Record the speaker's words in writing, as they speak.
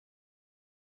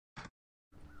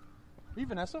Are you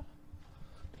Vanessa?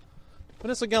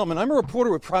 Vanessa Gelman. I'm a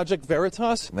reporter with Project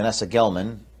Veritas. Vanessa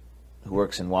Gelman, who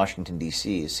works in Washington,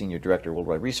 D.C., is Senior Director of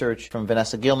Worldwide Research. From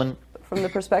Vanessa Gelman. From the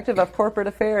perspective of corporate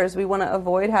affairs, we want to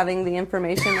avoid having the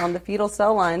information on the fetal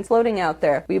cell lines floating out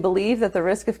there. We believe that the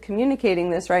risk of communicating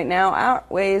this right now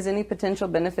outweighs any potential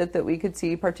benefit that we could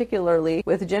see, particularly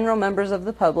with general members of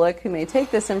the public who may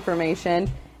take this information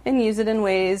and use it in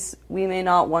ways we may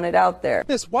not want it out there.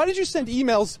 Miss, why did you send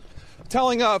emails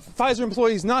telling Pfizer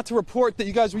employees not to report that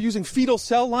you guys were using fetal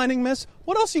cell lining, miss?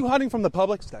 What else are you hiding from the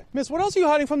public? Miss, what else are you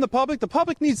hiding from the public? The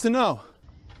public needs to know.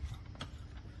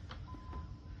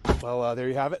 Well, there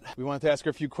you have it. We wanted to ask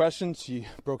her a few questions. She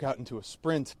broke out into a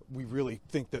sprint. We really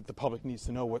think that the public needs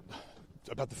to know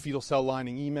about the fetal cell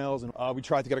lining emails. And we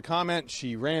tried to get a comment.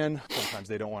 She ran. Sometimes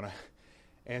they don't want to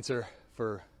answer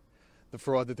for the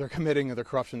fraud that they're committing or the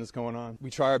corruption that's going on.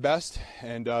 We try our best,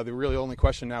 and the really only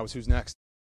question now is who's next.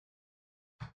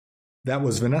 That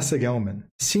was Vanessa Gelman,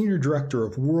 Senior Director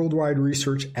of Worldwide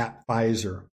Research at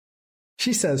Pfizer.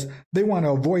 She says they want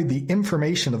to avoid the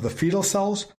information of the fetal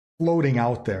cells floating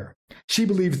out there. She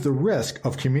believes the risk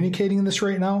of communicating this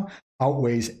right now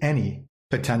outweighs any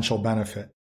potential benefit.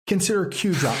 Consider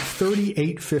Q-Drop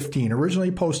 3815,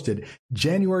 originally posted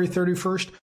January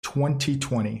 31st,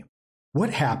 2020.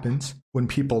 What happens when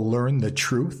people learn the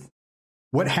truth?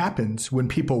 What happens when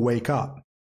people wake up?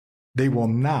 They will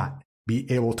not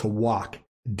be able to walk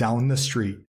down the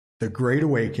street. The Great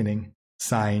Awakening,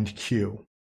 signed Q.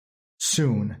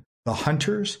 Soon, the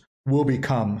hunters will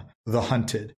become the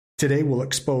hunted. Today we'll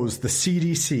expose the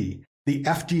CDC, the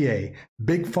FDA,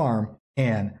 Big Pharm,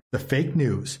 and the fake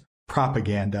news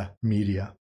propaganda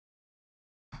media.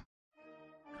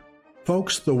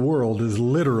 Folks, the world is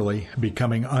literally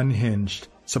becoming unhinged.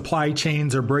 Supply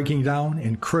chains are breaking down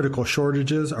and critical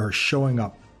shortages are showing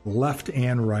up left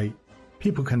and right.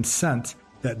 People can sense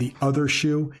that the other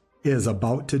shoe is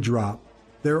about to drop.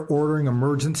 They're ordering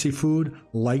emergency food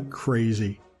like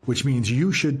crazy, which means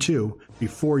you should too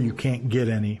before you can't get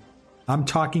any. I'm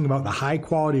talking about the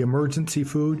high-quality emergency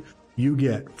food you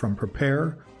get from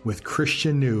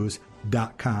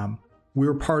preparewithchristiannews.com.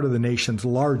 We're part of the nation's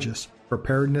largest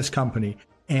preparedness company,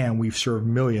 and we've served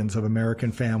millions of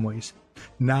American families.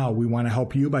 Now we want to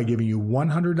help you by giving you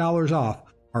 $100 off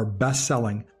our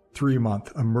best-selling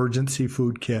 3-month emergency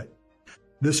food kit.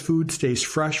 This food stays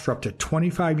fresh for up to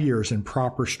 25 years in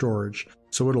proper storage,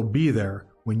 so it'll be there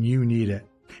when you need it.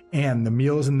 And the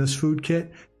meals in this food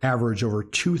kit average over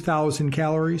 2,000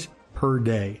 calories per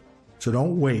day. So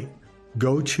don't wait.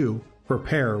 Go to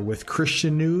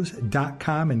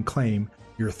preparewithchristiannews.com and claim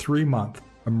your 3-month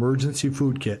emergency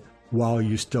food kit while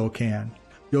you still can.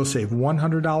 You'll save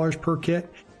 $100 per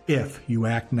kit if you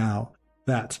act now.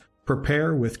 That's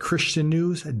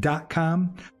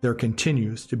preparewithchristiannews.com. There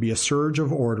continues to be a surge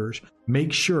of orders.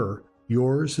 Make sure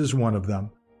yours is one of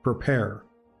them.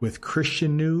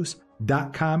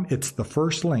 Preparewithchristiannews.com. It's the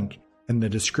first link in the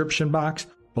description box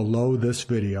below this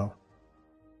video.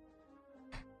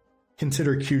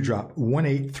 Consider Q-Drop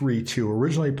 1832,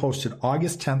 originally posted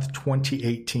August 10th,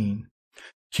 2018.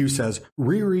 Q says,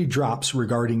 Riri drops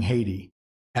regarding Haiti.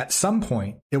 At some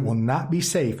point, it will not be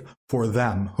safe for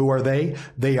them. Who are they?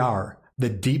 They are the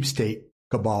deep state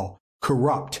cabal,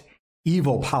 corrupt,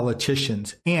 evil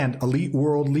politicians, and elite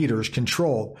world leaders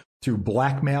controlled through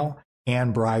blackmail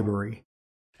and bribery.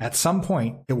 At some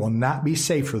point, it will not be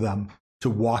safe for them to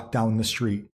walk down the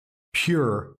street.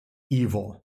 Pure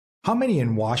evil. How many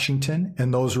in Washington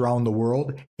and those around the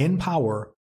world in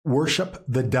power worship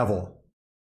the devil?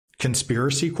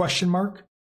 Conspiracy question mark?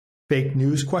 Fake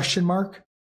news question mark?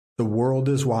 The world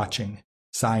is watching.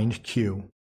 Signed Q.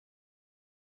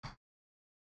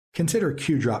 Consider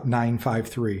Q-Drop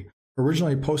 953,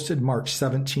 originally posted March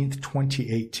 17th,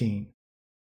 2018.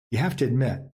 You have to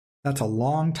admit, that's a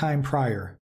long time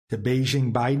prior to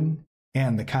Beijing Biden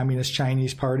and the Communist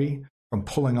Chinese Party from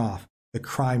pulling off the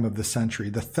crime of the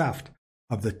century, the theft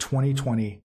of the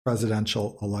 2020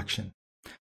 presidential election.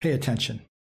 Pay attention.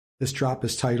 This drop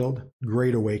is titled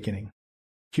Great Awakening.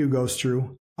 Q goes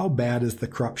through how bad is the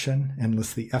corruption and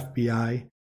lists the FBI,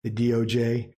 the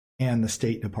DOJ, and the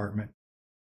State Department.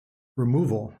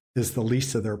 Removal is the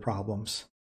least of their problems.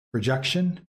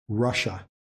 Rejection, Russia.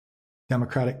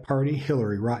 Democratic Party,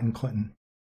 Hillary, rotten Clinton.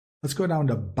 Let's go down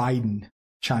to Biden,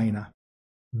 China.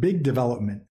 Big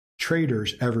development,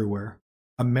 traders everywhere.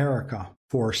 America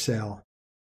for sale.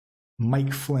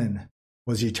 Mike Flynn.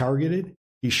 Was he targeted?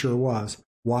 He sure was.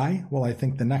 Why? Well, I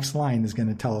think the next line is going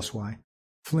to tell us why.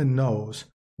 Flynn knows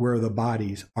where the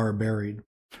bodies are buried.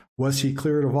 Was he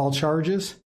cleared of all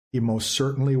charges? He most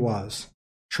certainly was.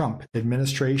 Trump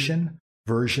administration,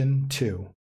 version 2.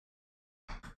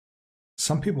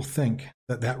 Some people think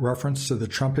that that reference to the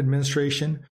Trump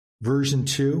administration, version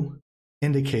 2,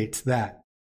 indicates that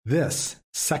this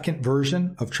second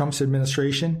version of Trump's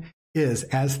administration is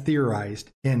as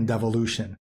theorized in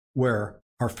devolution, where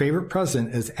our favorite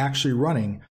president is actually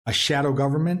running a shadow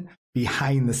government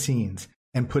behind the scenes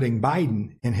and putting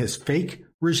Biden in his fake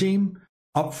regime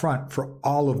up front for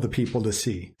all of the people to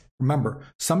see. Remember,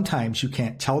 sometimes you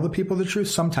can't tell the people the truth.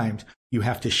 Sometimes you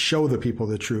have to show the people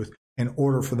the truth in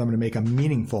order for them to make a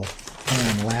meaningful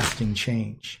and lasting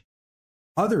change.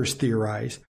 Others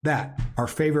theorize that our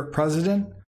favorite president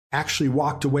actually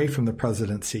walked away from the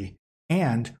presidency.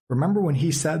 And remember when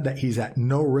he said that he's at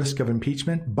no risk of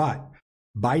impeachment, but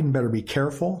Biden better be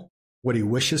careful what he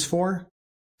wishes for?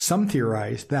 Some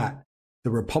theorize that the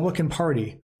Republican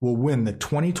Party will win the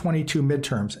 2022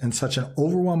 midterms in such an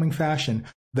overwhelming fashion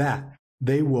that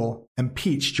they will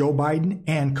impeach Joe Biden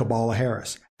and Kamala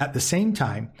Harris, at the same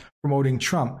time promoting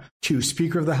Trump to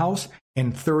Speaker of the House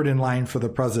and third in line for the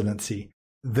presidency,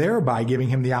 thereby giving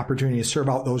him the opportunity to serve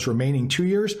out those remaining 2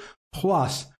 years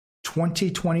plus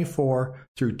 2024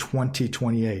 through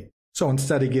 2028. So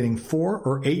instead of getting 4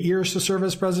 or 8 years to serve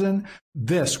as president,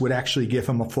 this would actually give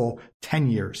him a full 10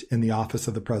 years in the office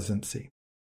of the presidency.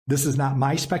 This is not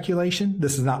my speculation.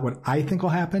 This is not what I think will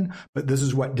happen, but this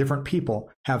is what different people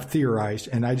have theorized,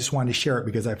 and I just wanted to share it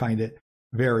because I find it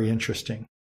very interesting.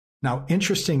 Now,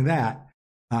 interesting that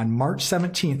on March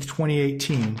 17th,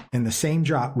 2018, in the same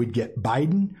drop, we'd get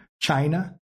Biden,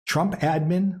 China, Trump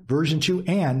admin, version 2,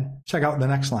 and check out the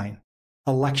next line,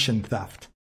 election theft.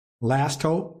 Last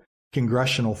hope,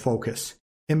 congressional focus,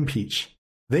 impeach.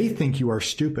 They think you are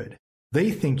stupid.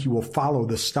 They think you will follow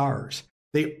the stars.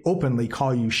 They openly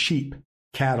call you sheep,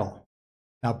 cattle.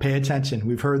 Now pay attention.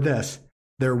 We've heard this.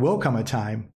 There will come a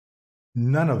time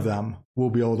none of them will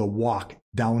be able to walk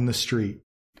down the street.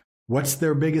 What's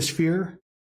their biggest fear?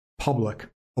 Public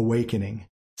awakening.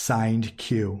 Signed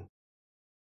Q.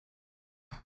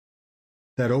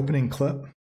 That opening clip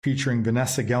featuring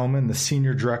Vanessa Gelman, the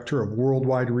Senior Director of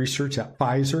Worldwide Research at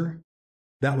Pfizer,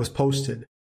 that was posted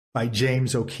by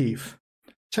James O'Keefe.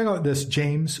 Check out this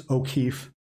James O'Keefe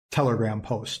Telegram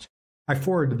post. I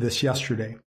forwarded this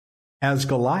yesterday. As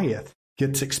Goliath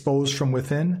gets exposed from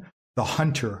within, the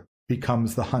hunter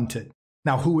becomes the hunted.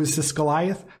 Now, who is this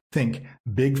Goliath? Think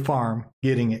Big Pharm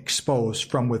getting exposed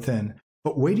from within.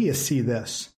 But wait till you see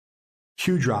this.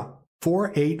 Q-Drop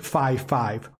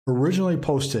 4855, originally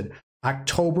posted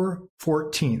October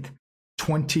 14th,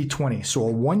 2020. So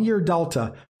a 1 year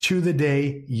delta to the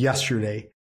day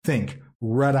yesterday. Think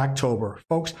Red October.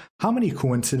 Folks, how many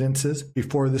coincidences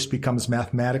before this becomes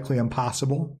mathematically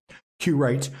impossible? Q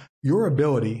writes, your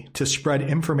ability to spread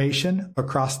information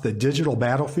across the digital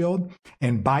battlefield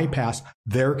and bypass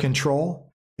their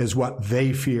control is what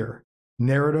they fear.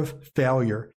 Narrative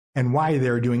failure, and why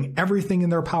they're doing everything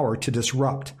in their power to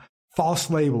disrupt.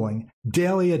 False labeling,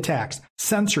 daily attacks,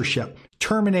 censorship,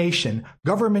 termination,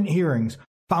 government hearings,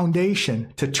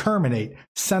 foundation to terminate,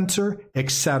 censor,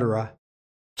 etc.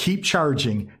 Keep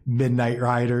charging, Midnight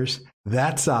Riders.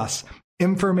 That's us.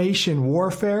 Information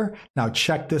warfare. Now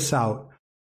check this out.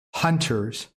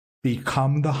 Hunters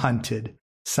become the hunted.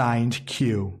 Signed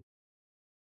Q.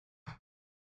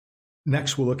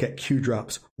 Next, we'll look at Q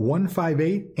drops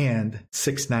 158 and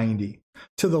 690.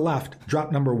 To the left,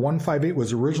 drop number 158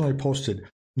 was originally posted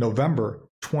November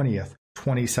 20th,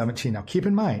 2017. Now keep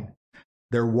in mind,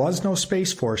 there was no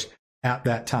Space Force at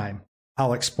that time.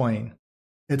 I'll explain.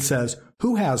 It says,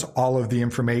 who has all of the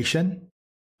information?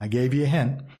 I gave you a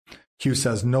hint. Q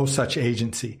says no such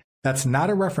agency. That's not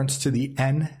a reference to the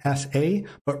NSA,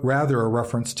 but rather a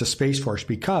reference to Space Force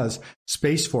because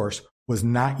Space Force was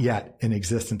not yet in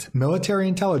existence. Military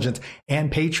intelligence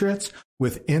and patriots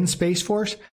within Space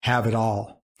Force have it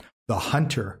all. The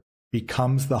hunter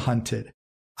becomes the hunted.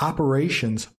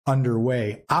 Operations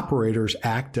underway. Operators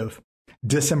active.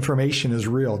 Disinformation is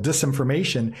real.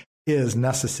 Disinformation is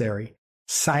necessary.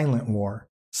 Silent War,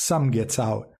 some gets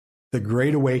out. The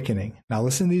Great Awakening. Now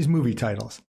listen to these movie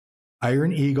titles.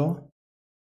 Iron Eagle,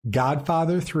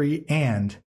 Godfather 3,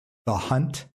 and The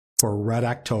Hunt for Red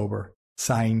October.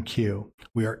 Sign Q.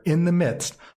 We are in the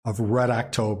midst of Red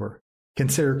October.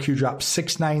 Consider Q Drop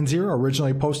 690,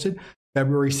 originally posted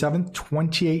February 7th,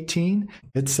 2018.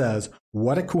 It says,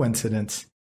 what a coincidence.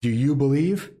 Do you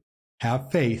believe?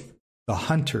 Have faith. The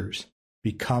hunters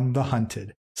become the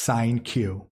hunted. Sign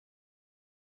Q.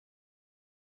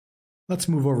 Let's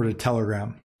move over to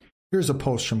Telegram. Here's a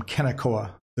post from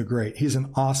Kenakoa the Great. He's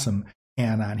an awesome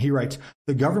anon. He writes,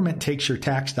 the government takes your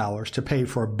tax dollars to pay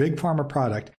for a big pharma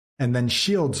product and then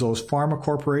shields those pharma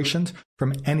corporations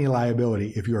from any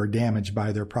liability if you are damaged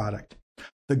by their product.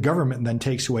 The government then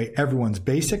takes away everyone's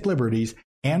basic liberties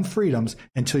and freedoms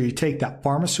until you take that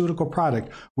pharmaceutical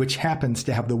product, which happens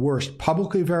to have the worst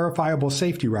publicly verifiable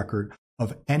safety record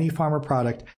of any pharma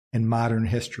product in modern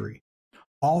history.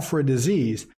 All for a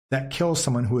disease that kills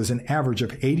someone who is an average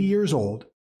of 80 years old,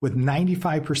 with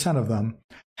 95% of them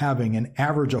having an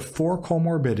average of 4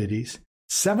 comorbidities,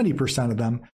 70% of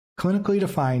them clinically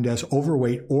defined as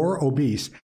overweight or obese,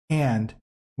 and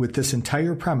with this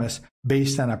entire premise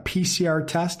based on a PCR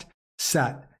test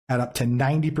set at up to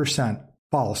 90%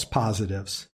 false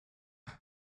positives.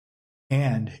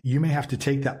 And you may have to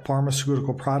take that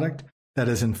pharmaceutical product that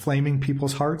is inflaming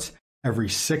people's hearts every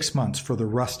 6 months for the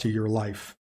rest of your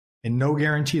life. And no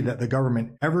guarantee that the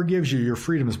government ever gives you your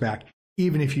freedoms back,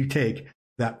 even if you take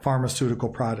that pharmaceutical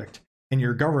product. And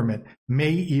your government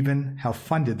may even have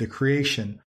funded the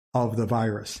creation of the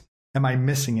virus. Am I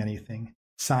missing anything?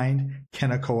 Signed,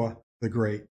 Kenakoa the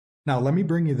Great. Now, let me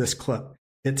bring you this clip.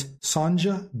 It's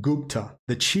Sanjay Gupta,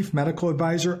 the chief medical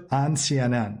advisor on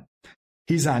CNN.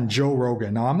 He's on Joe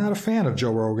Rogan. Now, I'm not a fan of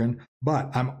Joe Rogan,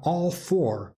 but I'm all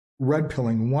for red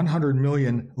pilling 100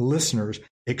 million listeners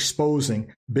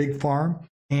exposing Big Pharm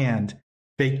and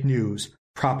fake news,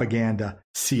 propaganda,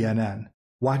 CNN.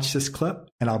 Watch this clip,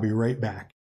 and I'll be right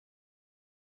back.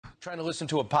 Trying to listen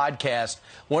to a podcast,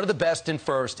 one of the best and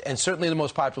first, and certainly the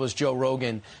most popular is Joe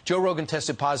Rogan. Joe Rogan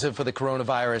tested positive for the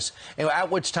coronavirus, and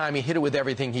at which time he hit it with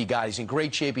everything he got. He's in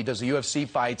great shape. He does the UFC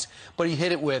fights, but he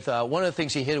hit it with, one of the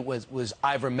things he hit it with was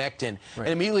ivermectin. Right. And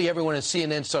immediately everyone at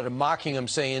CNN started mocking him,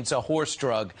 saying it's a horse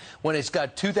drug. When it's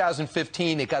got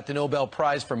 2015, it got the Nobel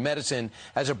Prize for Medicine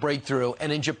as a breakthrough,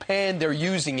 and in Japan they're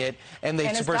using it, and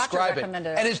they prescribe it.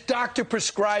 And his doctor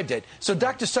prescribed it. So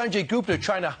Dr. Sanjay Gupta,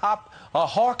 trying to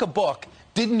hawk a book,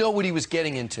 didn't know what he was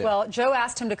getting into. Well, Joe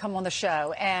asked him to come on the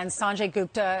show, and Sanjay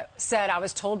Gupta said, I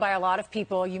was told by a lot of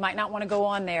people you might not want to go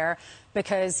on there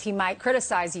because he might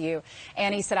criticize you.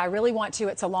 And he said, I really want to.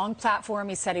 It's a long platform.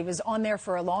 He said he was on there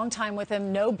for a long time with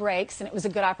him, no breaks, and it was a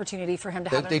good opportunity for him to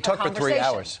have a conversation. They talked for 3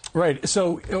 hours. Right.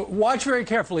 So watch very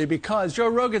carefully, because Joe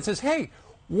Rogan says, hey,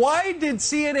 why did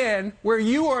CNN, where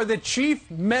you are the chief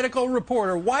medical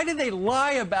reporter, why did they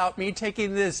lie about me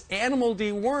taking this animal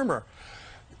dewormer?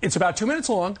 It's about 2 minutes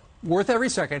long, worth every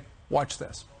second. Watch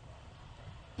this.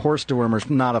 Horse dewormer's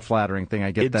not a flattering thing. I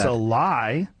get that. It's a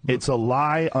lie. It's a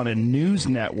lie on a news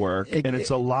network, and it's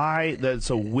a lie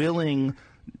that's a willing.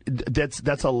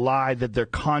 That's a lie that they're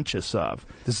conscious of.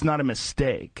 This is not a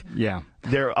mistake. Yeah.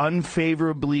 They're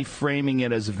unfavorably framing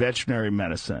it as veterinary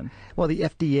medicine. Well, the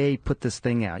FDA put this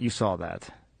thing out. You saw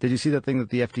that. Did you see that thing that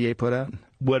the FDA put out?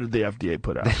 What did the FDA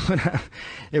put out?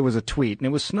 It was a tweet, and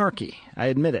it was snarky. I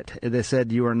admit it. They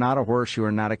said, you are not a horse, you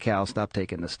are not a cow, stop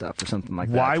taking this stuff, or something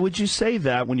like that. Why would you say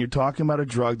that when you're talking about a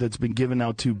drug that's been given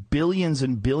out to billions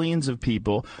and billions of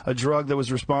people, a drug that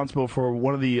was responsible for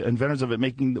one of the inventors of it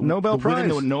making the Nobel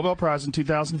Prize in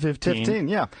 2015?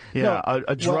 Yeah. Yeah, no,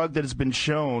 a drug that has been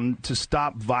shown to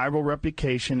stop viral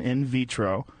replication in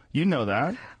vitro. You know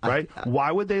that, right?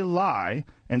 Why would they lie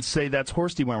and say that's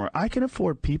horse dewormer? I can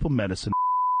afford people medicine.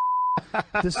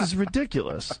 This is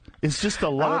ridiculous. It's just a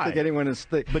lie. I don't think anyone is.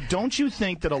 But don't you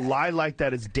think that a lie like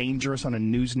that is dangerous on a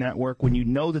news network when you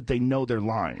know that they know they're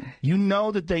lying? You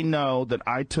know that they know that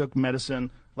I took medicine.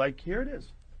 Like, here it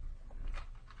is.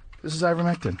 This is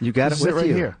ivermectin. You got it with right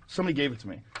you. Here. Somebody gave it to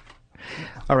me.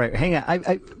 All right, hang on.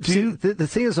 The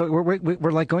thing is,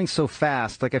 we're like going so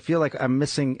fast. Like, I feel like I'm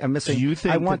missing. Do you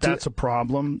think that's a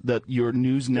problem, that your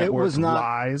news network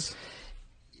lies?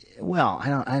 Well,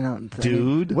 I don't.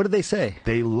 Dude, I mean, what did they say?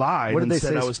 They lied and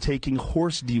said I was taking taking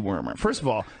horse dewormer. First of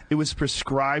all, it was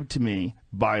prescribed to me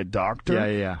by a doctor.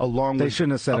 Yeah. Along they with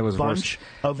shouldn't have said a it was bunch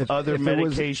of other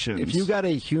medications. If you got a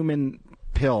human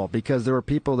pill, because there were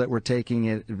people that were taking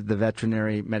it, the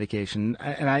veterinary medication,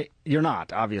 and you're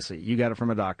not, obviously. You got it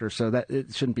from a doctor, so that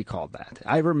it shouldn't be called that.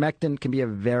 Ivermectin can be a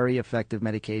very effective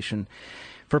medication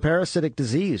for parasitic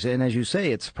disease, and as you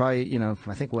say, it's probably,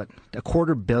 I think,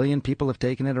 250 million people have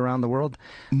taken it around the world.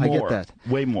 More, I get that.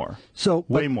 Way more. So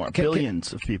way more.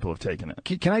 Billions of people have taken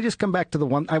it. Can I just come back to the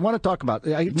one I want to talk about?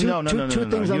 Two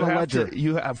things on the ledger.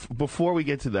 You have, before we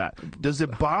get to that, does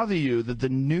it bother you that the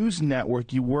news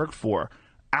network you work for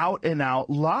out and out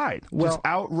lied, just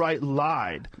outright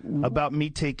lied about me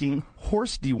taking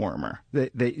horse dewormer?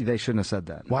 They shouldn't have said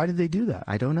that. Why did they do that?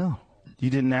 I don't know. You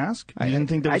didn't ask? You didn't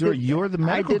think that was you're the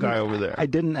medical guy over there. I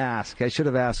didn't ask. I should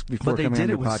have asked before coming on your podcast. But they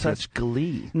did it with such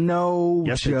glee. No,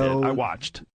 yes, Joe. They did. I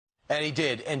watched. And he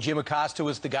did. And Jim Acosta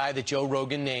was the guy that Joe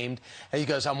Rogan named. And he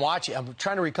goes, I'm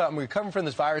trying to recover. I'm recovering from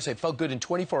this virus. I felt good in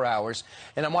 24 hours.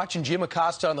 And I'm watching Jim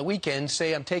Acosta on the weekend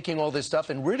say I'm taking all this stuff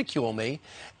and ridicule me.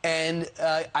 And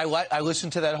I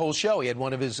listened to that whole show. He had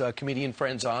one of his comedian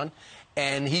friends on.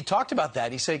 And he talked about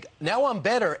that. He said, now I'm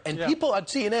better. And people on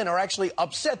CNN are actually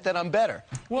upset that I'm better.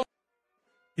 Well,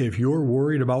 if you're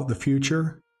worried about the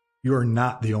future, you're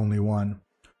not the only one.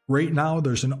 Right now,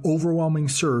 there's an overwhelming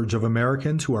surge of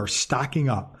Americans who are stocking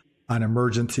up on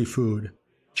emergency food.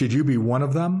 Should you be one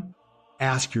of them?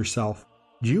 Ask yourself,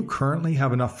 do you currently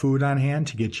have enough food on hand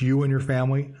to get you and your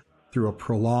family through a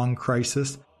prolonged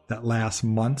crisis that lasts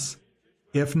months?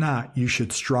 If not, you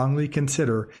should strongly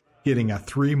consider getting a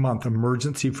 3-month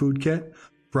emergency food kit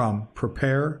from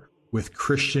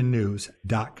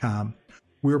preparewithchristiannews.com.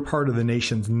 We're part of the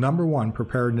nation's #1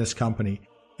 preparedness company,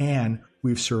 and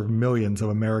we've served millions of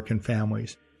American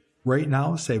families. Right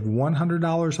now, save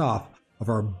 $100 off of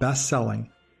our best-selling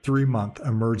 3-month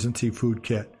emergency food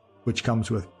kit, which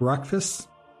comes with breakfasts,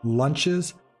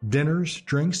 lunches, dinners,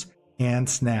 drinks, and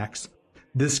snacks.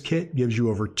 This kit gives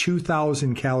you over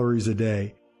 2,000 calories a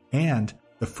day, and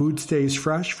the food stays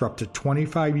fresh for up to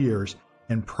 25 years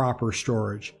in proper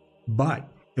storage. But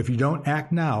if you don't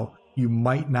act now, you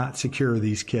might not secure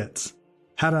these kits.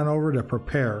 Head on over to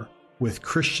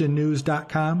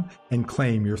preparewithchristiannews.com and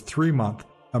claim your 3-month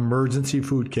emergency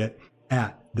food kit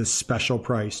at this special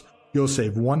price. You'll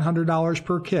save $100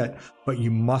 per kit, but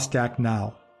you must act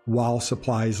now while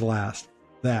supplies last.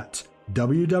 That's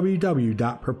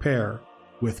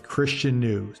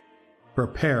www.preparewithchristiannews.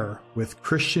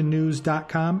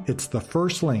 Preparewithchristiannews.com. It's the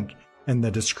first link in the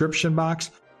description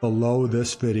box below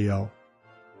this video.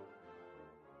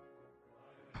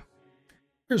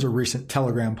 Here's a recent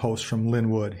Telegram post from Lynn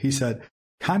Wood. He said,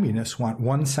 communists want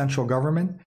one central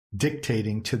government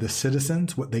dictating to the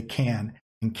citizens what they can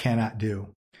and cannot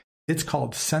do. It's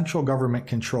called central government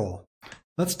control.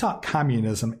 Let's talk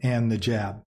communism and the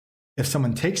jab. If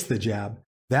someone takes the jab,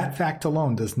 that fact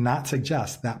alone does not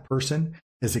suggest that person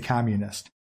is a communist.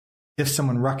 If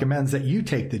someone recommends that you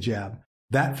take the jab,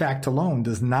 that fact alone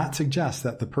does not suggest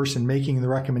that the person making the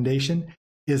recommendation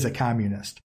is a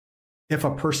communist. If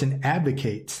a person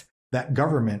advocates that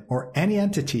government or any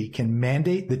entity can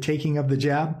mandate the taking of the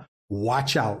jab,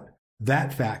 watch out.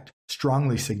 That fact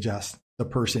strongly suggests the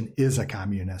person is a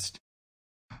communist.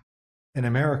 In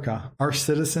America, our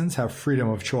citizens have freedom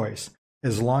of choice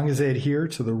as long as they adhere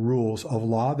to the rules of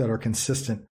law that are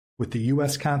consistent with the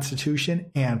U.S. Constitution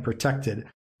and protected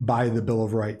by the Bill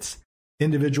of Rights.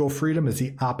 Individual freedom is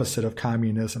the opposite of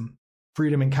communism.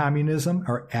 Freedom and communism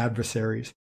are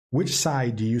adversaries. Which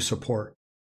side do you support?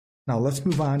 Now let's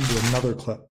move on to another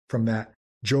clip from that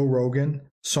Joe Rogan,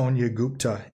 Sonia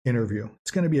Gupta interview.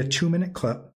 It's going to be a 2-minute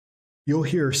clip. You'll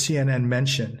hear CNN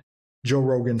mention Joe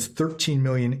Rogan's 13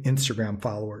 million Instagram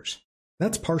followers.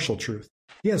 That's partial truth.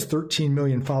 He has 13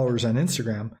 million followers on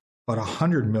Instagram, but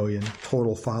 100 million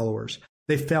total followers.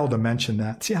 They fail to mention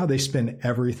that. See how they spin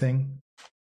everything?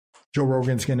 Joe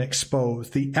Rogan's going to expose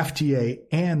the FDA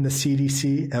and the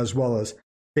CDC, as well as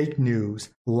fake news,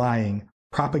 lying,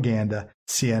 propaganda,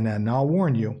 CNN. Now, I'll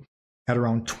warn you, at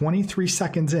around 23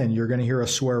 seconds in, you're going to hear a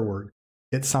swear word.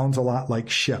 It sounds a lot like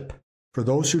ship. For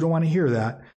those who don't want to hear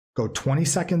that, go 20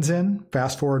 seconds in,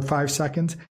 fast forward 5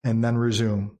 seconds, and then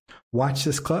resume. Watch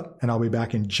this clip, and I'll be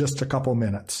back in just a couple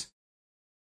minutes.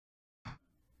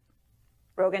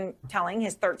 Rogan telling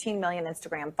his 13 million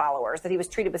Instagram followers that he was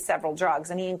treated with several drugs,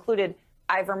 and he included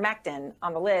ivermectin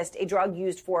on the list, a drug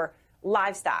used for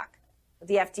livestock that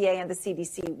the FDA and the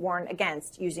CDC warn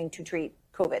against using to treat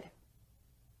COVID.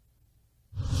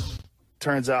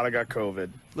 Turns out I got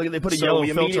COVID. Look, they put a yellow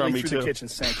filter on me, too. The kitchen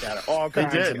sink at it. All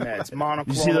kinds of meds. Monoclonal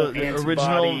You see the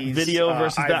original video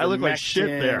versus that? I look like shit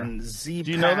there. Z-Pack,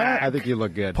 do you know that? I think you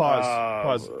look good.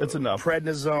 Pause. It's enough.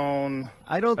 Prednisone.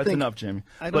 That's enough, Jimmy.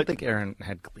 I don't think Aaron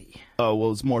had glee. Oh,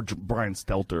 well, it's more Brian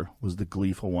Stelter was the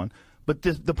gleeful one. But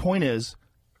the point is,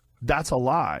 that's a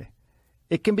lie.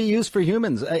 It can be used for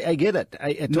humans. I get it.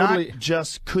 I totally. Not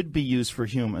just could be used for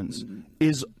humans,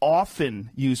 is often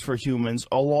used for humans,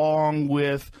 along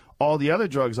with all the other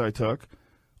drugs I took,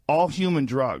 all human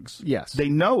drugs. Yes, they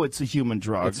know it's a human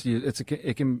drug.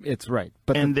 It's right,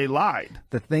 but they lied.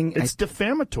 The thing, it's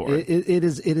defamatory. It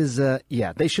is.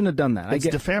 Yeah, they shouldn't have done that. It's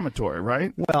defamatory,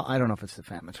 right? Well, I don't know if it's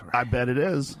defamatory. I bet it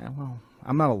is. Well,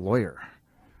 I'm not a lawyer.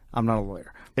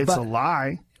 It's a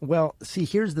lie. Well, see,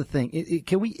 here's the thing. You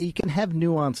can have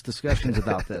nuanced discussions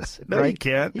about this. No, right? you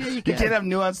can't. Yeah, you can't have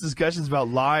nuanced discussions about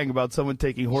lying about someone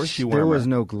taking horseshoe There wormer. was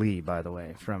no glee, by the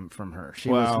way, from her. She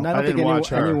Well, was. I don't didn't think watch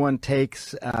her.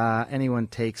 anyone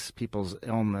takes people's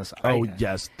illness.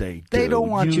 Yes, they do. They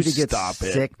don't want you to get stop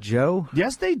sick, Joe.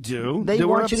 Yes, they do. They were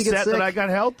want you to get upset sick. that I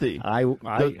got healthy. I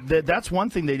That's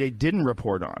one thing they didn't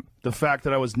report on. The fact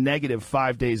that I was negative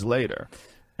 5 days later.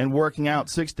 And working out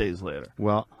 6 days later.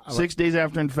 Well, 6 days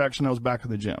after infection, I was back in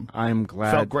the gym. I'm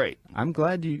glad. Felt great. I'm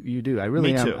glad you do. I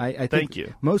really Me am. too. I think Thank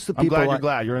you. Most of the people. I'm glad you're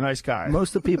glad. You're a nice guy.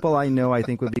 Most of the people I know, I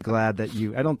think, would be glad that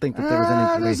you. I don't think that there was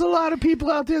any. There's a lot of people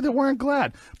out there that weren't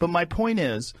glad. But my point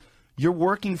is, you're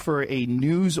working for a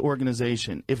news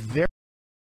organization. If they're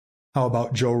How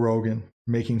about Joe Rogan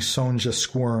making Sonja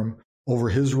squirm over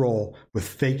his role with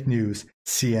fake news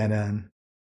CNN?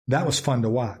 That was fun to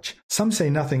watch. Some say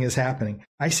nothing is happening.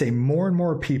 I say more and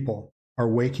more people are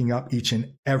waking up each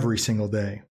and every single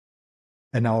day.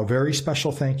 And now a very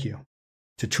special thank you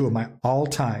to two of my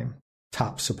all-time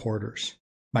top supporters.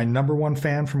 My number one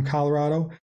fan from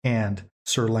Colorado and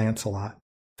Sir Lancelot.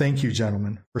 Thank you,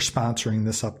 gentlemen, for sponsoring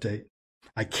this update.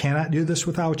 I cannot do this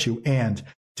without you, and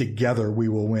together we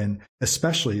will win,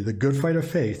 especially the good fight of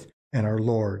faith in our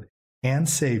Lord and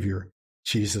Savior,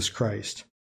 Jesus Christ.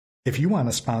 If you want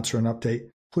to sponsor an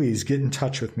update, please get in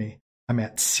touch with me. I'm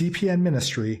at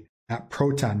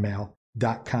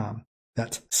cpnministry@protonmail.com.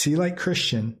 That's C like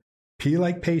Christian, P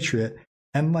like Patriot,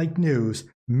 N like News,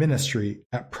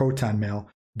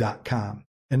 ministry@protonmail.com.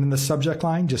 And in the subject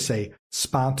line, just say,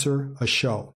 sponsor a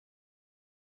show.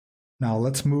 Now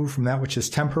let's move from that which is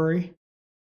temporary,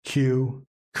 cue,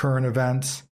 current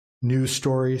events, news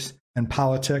stories, and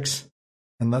politics,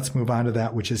 and let's move on to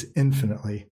that which is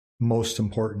infinitely most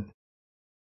important.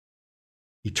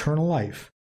 Eternal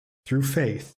life through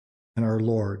faith in our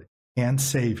Lord and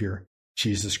Savior,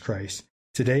 Jesus Christ.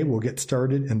 Today we'll get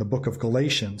started in the book of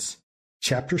Galatians,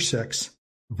 chapter 6,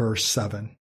 verse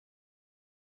 7.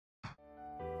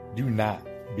 Do not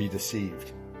be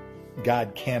deceived.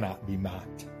 God cannot be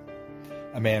mocked.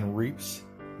 A man reaps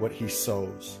what he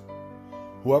sows.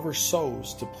 Whoever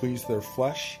sows to please their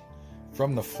flesh,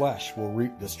 from the flesh will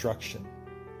reap destruction.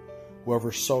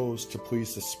 Whoever sows to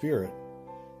please the Spirit,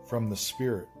 from the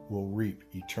Spirit will reap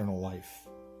eternal life.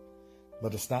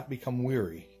 Let us not become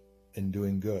weary in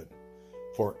doing good,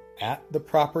 for at the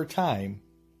proper time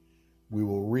we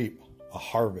will reap a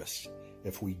harvest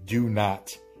if we do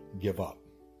not give up.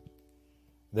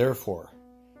 Therefore,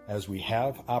 as we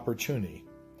have opportunity,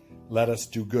 let us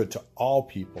do good to all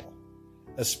people,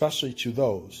 especially to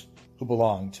those who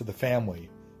belong to the family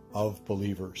of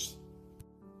believers.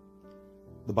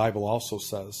 The Bible also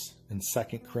says in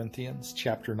 2 Corinthians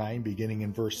chapter 9, beginning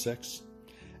in verse 6,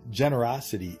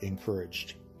 generosity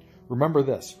encouraged. Remember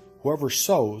this, whoever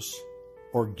sows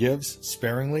or gives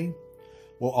sparingly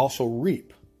will also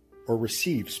reap or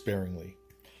receive sparingly,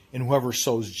 and whoever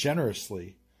sows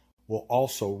generously will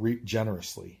also reap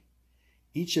generously.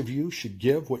 Each of you should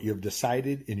give what you have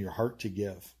decided in your heart to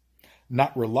give,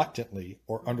 not reluctantly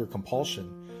or under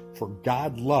compulsion, for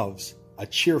God loves a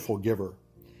cheerful giver,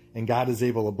 and God is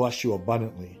able to bless you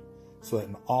abundantly, so that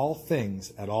in all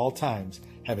things, at all times,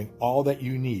 having all that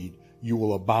you need, you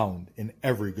will abound in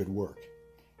every good work.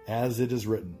 As it is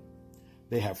written,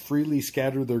 they have freely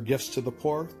scattered their gifts to the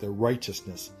poor, their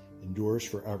righteousness endures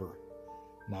forever.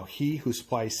 Now he who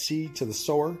supplies seed to the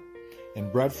sower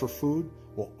and bread for food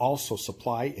will also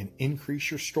supply and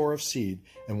increase your store of seed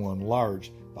and will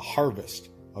enlarge the harvest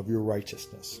of your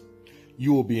righteousness.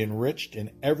 You will be enriched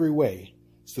in every way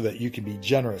so that you can be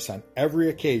generous on every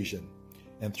occasion,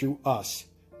 and through us,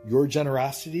 your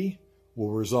generosity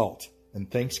will result in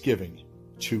thanksgiving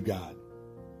to God.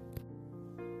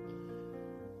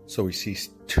 So we see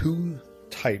two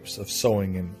types of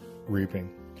sowing and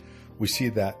reaping. We see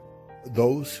that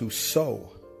those who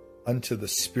sow unto the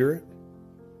Spirit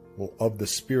will of the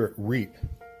Spirit reap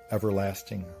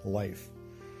everlasting life.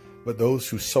 But those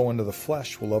who sow unto the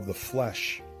flesh will of the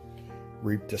flesh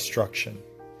reap destruction.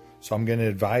 So I'm going to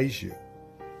advise you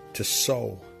to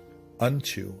sow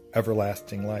unto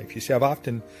everlasting life. You see, I've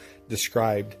often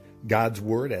described God's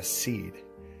word as seed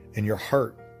and your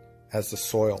heart as the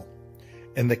soil.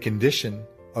 And the condition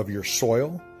of your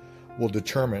soil will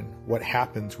determine what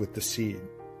happens with the seed.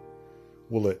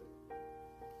 Will it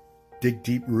dig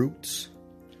deep roots?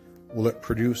 Will it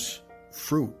produce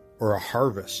fruit or a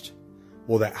harvest?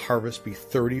 Will that harvest be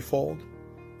 30-fold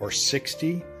or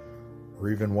 60 or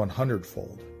even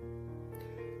 100-fold?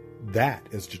 That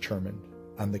is determined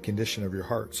on the condition of your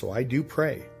heart. So I do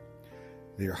pray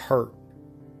that your heart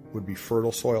would be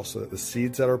fertile soil so that the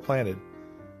seeds that are planted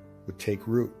would take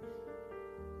root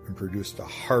and produced a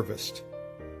harvest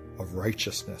of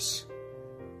righteousness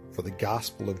for the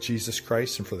gospel of Jesus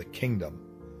Christ and for the kingdom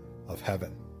of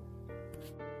heaven.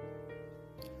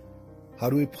 How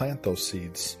do we plant those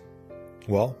seeds?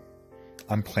 Well,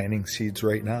 I'm planting seeds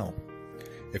right now.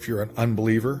 If you're an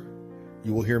unbeliever,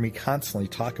 you will hear me constantly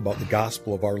talk about the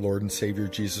gospel of our Lord and Savior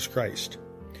Jesus Christ.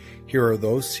 Here are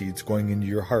those seeds going into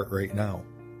your heart right now.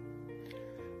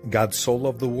 God so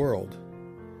loved the world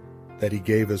that he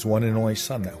gave his one and only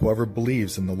Son, that whoever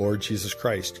believes in the Lord Jesus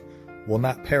Christ will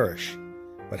not perish,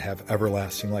 but have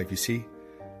everlasting life. You see,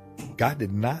 God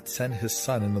did not send his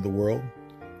Son into the world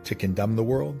to condemn the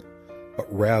world, but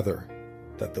rather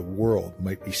that the world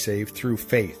might be saved through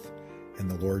faith in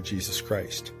the Lord Jesus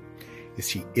Christ. You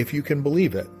see, if you can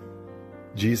believe it,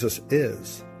 Jesus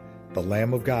is the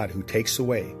Lamb of God who takes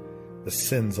away the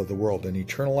sins of the world. And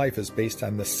eternal life is based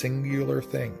on the singular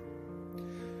thing: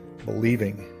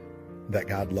 believing that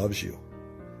God loves you,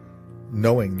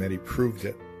 knowing that he proved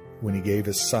it when he gave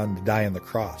his Son to die on the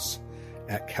cross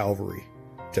at Calvary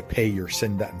to pay your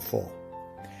sin debt in full.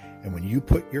 And when you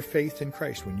put your faith in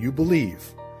Christ, when you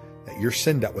believe that your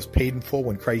sin debt was paid in full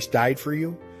when Christ died for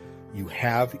you, you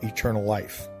have eternal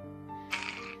life.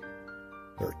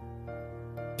 There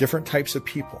are different types of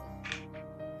people.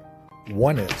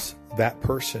 One is that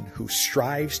person who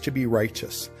strives to be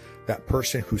righteous, that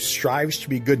person who strives to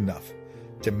be good enough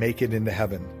to make it into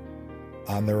heaven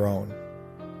on their own.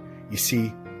 You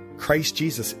see, Christ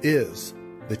Jesus is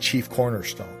the chief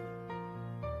cornerstone.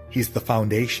 He's the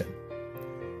foundation.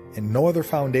 And no other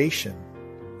foundation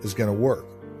is going to work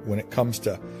when it comes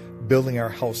to building our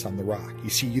house on the rock.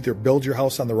 You see, you either build your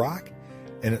house on the rock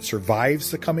and it survives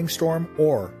the coming storm,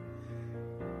 or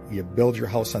you build your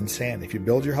house on sand. If you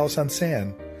build your house on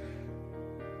sand,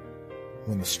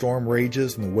 when the storm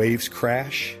rages and the waves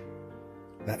crash,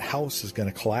 that house is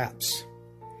going to collapse.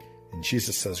 And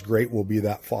Jesus says, great will be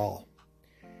that fall.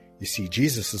 You see,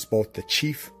 Jesus is both the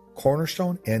chief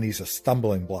cornerstone and he's a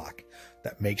stumbling block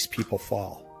that makes people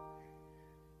fall.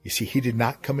 You see, he did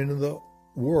not come into the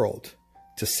world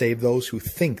to save those who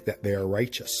think that they are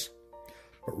righteous,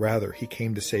 but rather he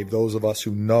came to save those of us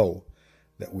who know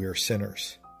that we are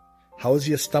sinners. How is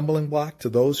he a stumbling block to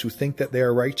those who think that they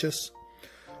are righteous?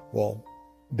 Well,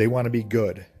 they want to be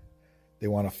good. They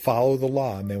want to follow the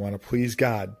law and they want to please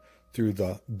God through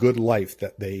the good life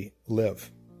that they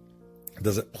live.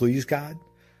 Does it please God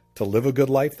to live a good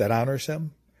life that honors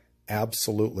him?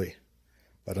 Absolutely.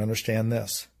 But understand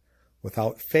this,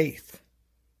 without faith,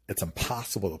 it's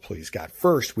impossible to please God.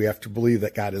 First, we have to believe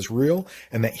that God is real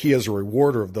and that he is a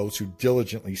rewarder of those who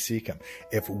diligently seek him.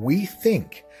 If we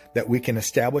think that we can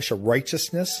establish a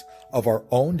righteousness of our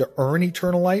own to earn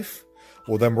eternal life,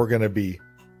 well, then we're going to be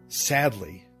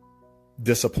sadly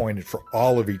disappointed for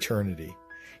all of eternity.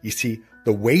 You see,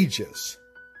 the wages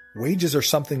are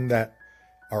something that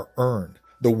are earned.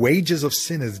 The wages of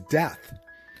sin is death,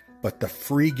 but the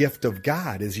free gift of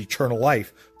God is eternal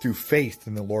life through faith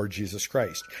in the Lord Jesus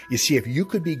Christ. You see, if you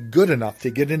could be good enough to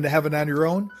get into heaven on your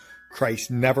own, Christ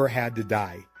never had to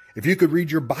die. If you could read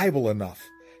your Bible enough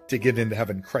to get into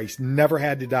heaven, Christ never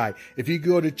had to die. If you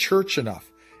go to church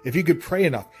enough, if you could pray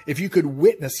enough, if you could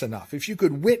witness enough, if you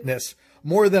could witness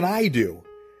more than I do,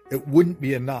 it wouldn't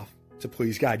be enough to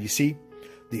please God. You see,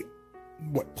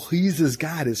 what pleases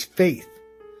God is faith.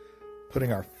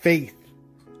 Putting our faith,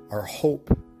 our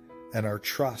hope, and our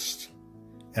trust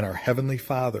in our Heavenly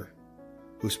Father,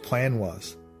 whose plan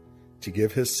was to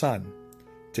give his Son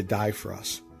to die for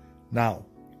us. Now,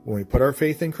 when we put our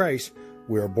faith in Christ,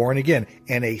 we are born again.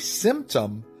 And a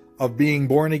symptom of being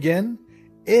born again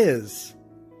is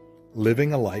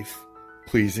living a life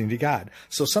pleasing to God.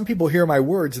 So some people hear my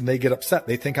words and they get upset.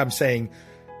 They think I'm saying,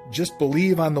 just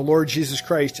believe on the Lord Jesus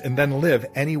Christ and then live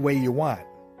any way you want.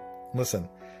 Listen,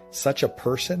 such a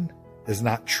person is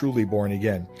not truly born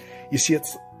again. You see,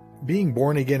 it's being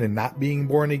born again and not being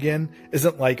born again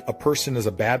isn't like a person is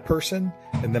a bad person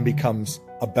and then becomes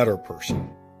a better person.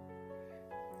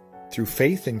 Through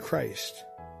faith in Christ,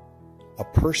 a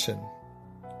person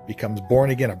becomes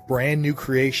born again, a brand new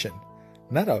creation,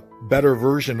 not a better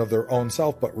version of their own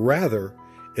self, but rather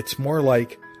it's more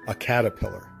like a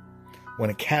caterpillar. When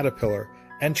a caterpillar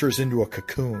enters into a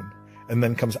cocoon and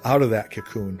then comes out of that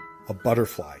cocoon, a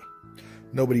butterfly.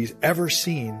 Nobody's ever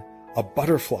seen a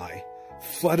butterfly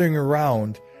fluttering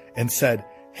around and said,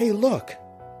 hey, look,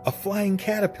 a flying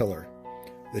caterpillar.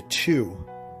 The two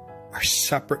are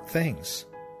separate things.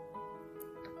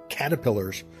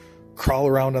 Caterpillars crawl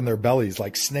around on their bellies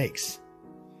like snakes,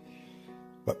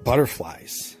 but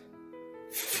butterflies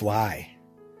fly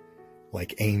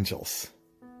like angels.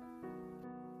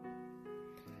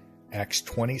 Acts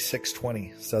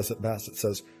 26:20 says it best. It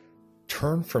says,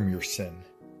 turn from your sin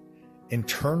and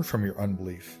turn from your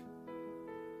unbelief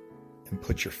and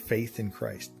put your faith in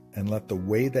Christ, and let the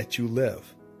way that you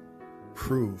live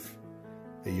prove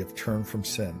that you have turned from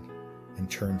sin and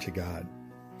turned to God.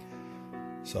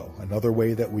 So another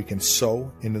way that we can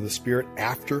sow into the Spirit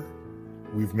after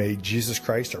we've made Jesus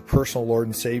Christ our personal Lord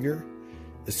and Savior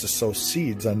is to sow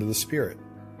seeds unto the Spirit.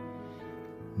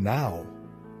 Now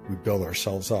we build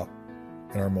ourselves up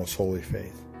in our most holy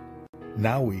faith.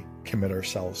 Now we commit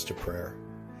ourselves to prayer.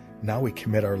 Now we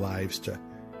commit our lives to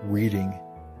reading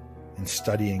and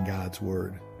studying God's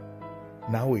Word.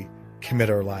 Now we commit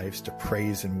our lives to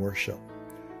praise and worship,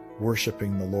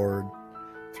 worshiping the Lord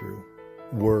through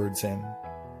words and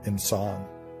in song.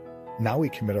 Now we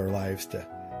commit our lives to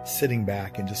sitting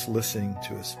back and just listening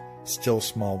to His still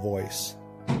small voice.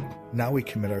 Now we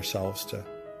commit ourselves to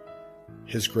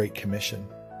His great commission.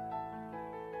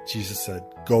 Jesus said,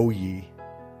 "Go ye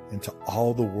into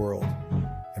all the world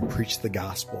and preach the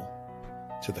gospel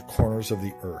to the corners of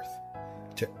the earth,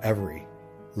 to every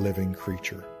living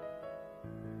creature."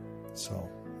 So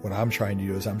what I'm trying to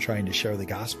do is I'm trying to share the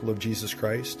gospel of Jesus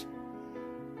Christ,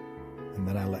 and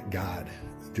then I let God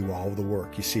do all of the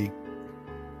work. You see,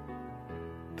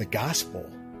 the gospel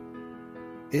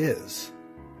is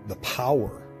the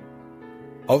power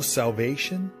of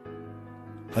salvation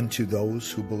unto those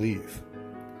who believe.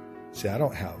 See, I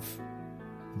don't have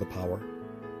the power,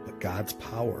 but God's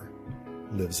power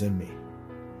lives in me.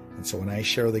 And so when I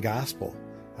share the gospel,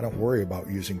 I don't worry about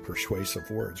using persuasive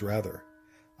words. Rather,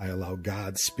 I allow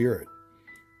God's Spirit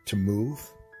to move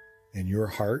in your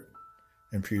heart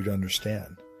and for you to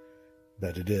understand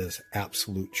that it is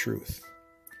absolute truth.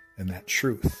 And that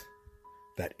truth,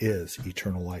 that is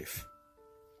eternal life.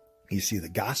 You see, the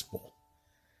gospel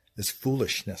is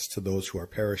foolishness to those who are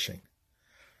perishing.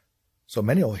 So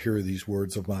many will hear these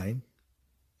words of mine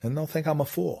and they'll think I'm a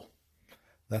fool.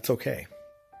 That's okay.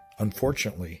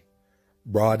 Unfortunately,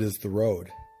 broad is the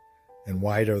road and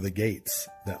wide are the gates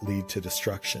that lead to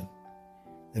destruction,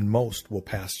 and most will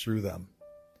pass through them.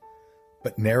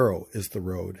 But narrow is the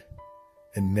road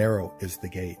and narrow is the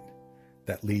gate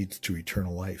that leads to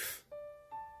eternal life,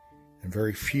 and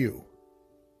very few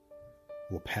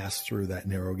will pass through that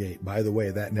narrow gate. By the way,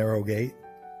 that narrow gate,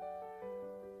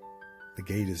 the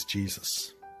gate is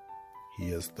Jesus. He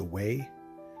is the way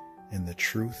and the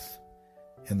truth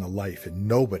and the life, and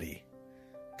nobody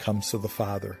comes to the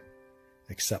Father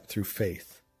except through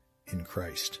faith in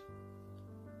Christ.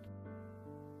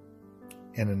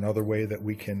 And another way that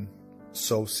we can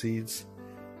sow seeds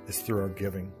is through our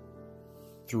giving,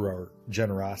 through our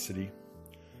generosity.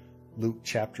 Luke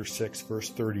chapter 6, verse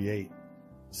 38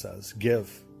 says,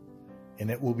 "Give, and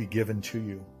it will be given to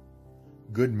you.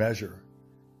 Good measure,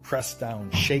 pressed down,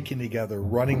 shaken together,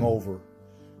 running over,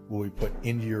 will be put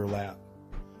into your lap.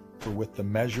 For with the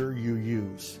measure you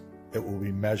use, it will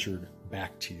be measured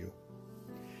back to you."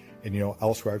 And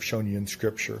elsewhere I've shown you in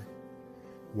Scripture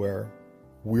where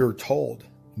we're told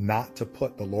not to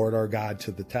put the Lord our God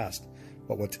to the test.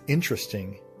 But what's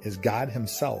interesting is God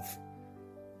Himself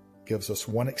gives us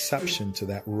one exception to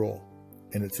that rule,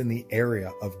 and it's in the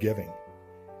area of giving.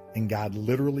 And God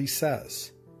literally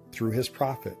says, through His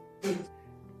prophet,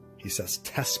 He says,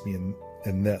 "Test me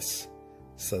in this,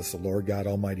 says the Lord God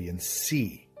Almighty, and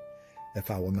see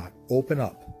if I will not open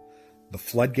up the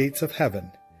floodgates of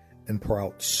heaven and pour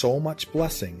out so much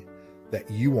blessing that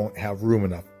you won't have room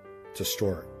enough to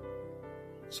store it."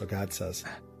 So God says,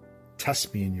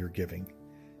 test me in your giving.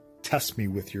 Test me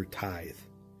with your tithe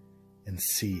and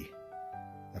see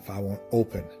if I won't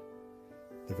open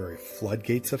the very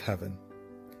floodgates of heaven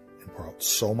and pour out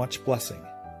so much blessing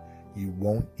you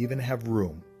won't even have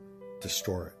room to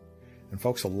store it. And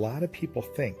folks, a lot of people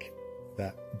think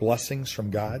that blessings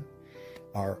from God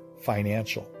are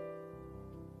financial.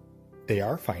 They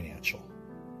are financial,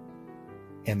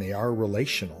 and they are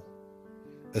relational,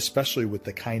 especially with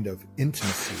the kind of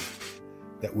intimacy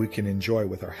that we can enjoy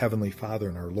with our Heavenly Father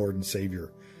and our Lord and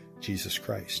Savior, Jesus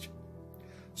Christ.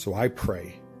 So I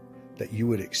pray that you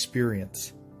would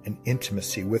experience an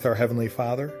intimacy with our Heavenly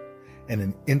Father and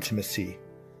an intimacy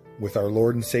with our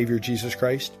Lord and Savior, Jesus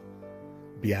Christ,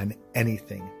 beyond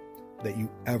anything that you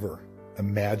ever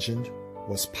imagined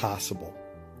was possible.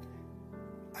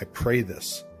 I pray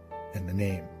this in the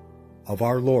name of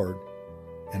our Lord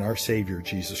and our Savior,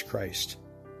 Jesus Christ.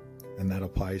 And that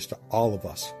applies to all of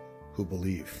us who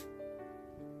believe.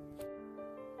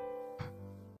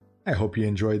 I hope you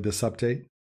enjoyed this update.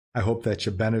 I hope that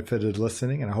you benefited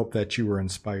listening, and I hope that you were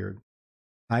inspired.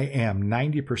 I am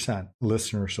 90%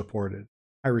 listener supported.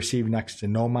 I receive next to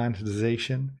no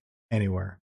monetization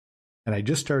anywhere. And I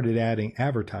just started adding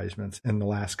advertisements in the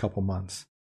last couple months.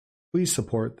 Please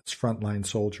support this frontline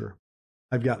soldier.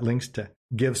 I've got links to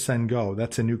Give, Send, Go.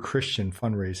 That's a new Christian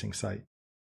fundraising site.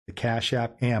 The Cash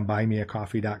App and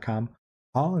BuyMeACoffee.com,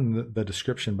 all in the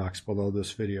description box below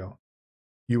this video.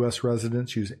 U.S.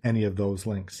 residents use any of those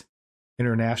links.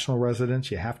 International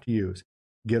residents, you have to use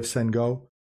Give, Send, Go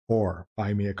or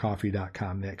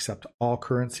BuyMeACoffee.com. They accept all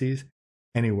currencies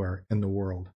anywhere in the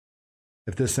world.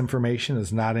 If this information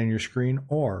is not on your screen,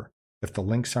 or if the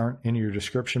links aren't in your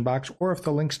description box, or if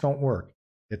the links don't work,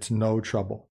 it's no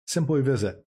trouble. Simply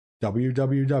visit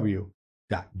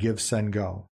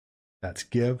www.GiveSendGo. That's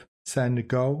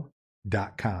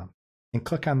GiveSendGo.com. And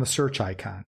click on the search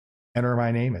icon. Enter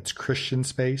my name. It's Christian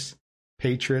Space,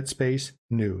 Patriot Space,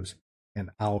 News, and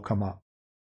I'll come up.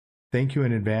 Thank you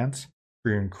in advance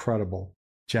for your incredible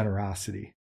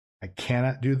generosity. I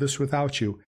cannot do this without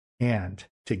you, and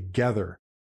together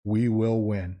we will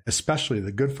win, especially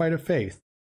the good fight of faith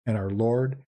in our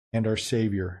Lord and our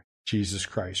Savior, Jesus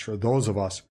Christ, for those of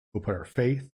us who put our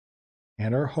faith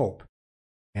and our hope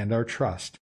and our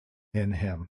trust in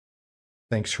Him.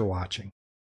 Thanks for watching.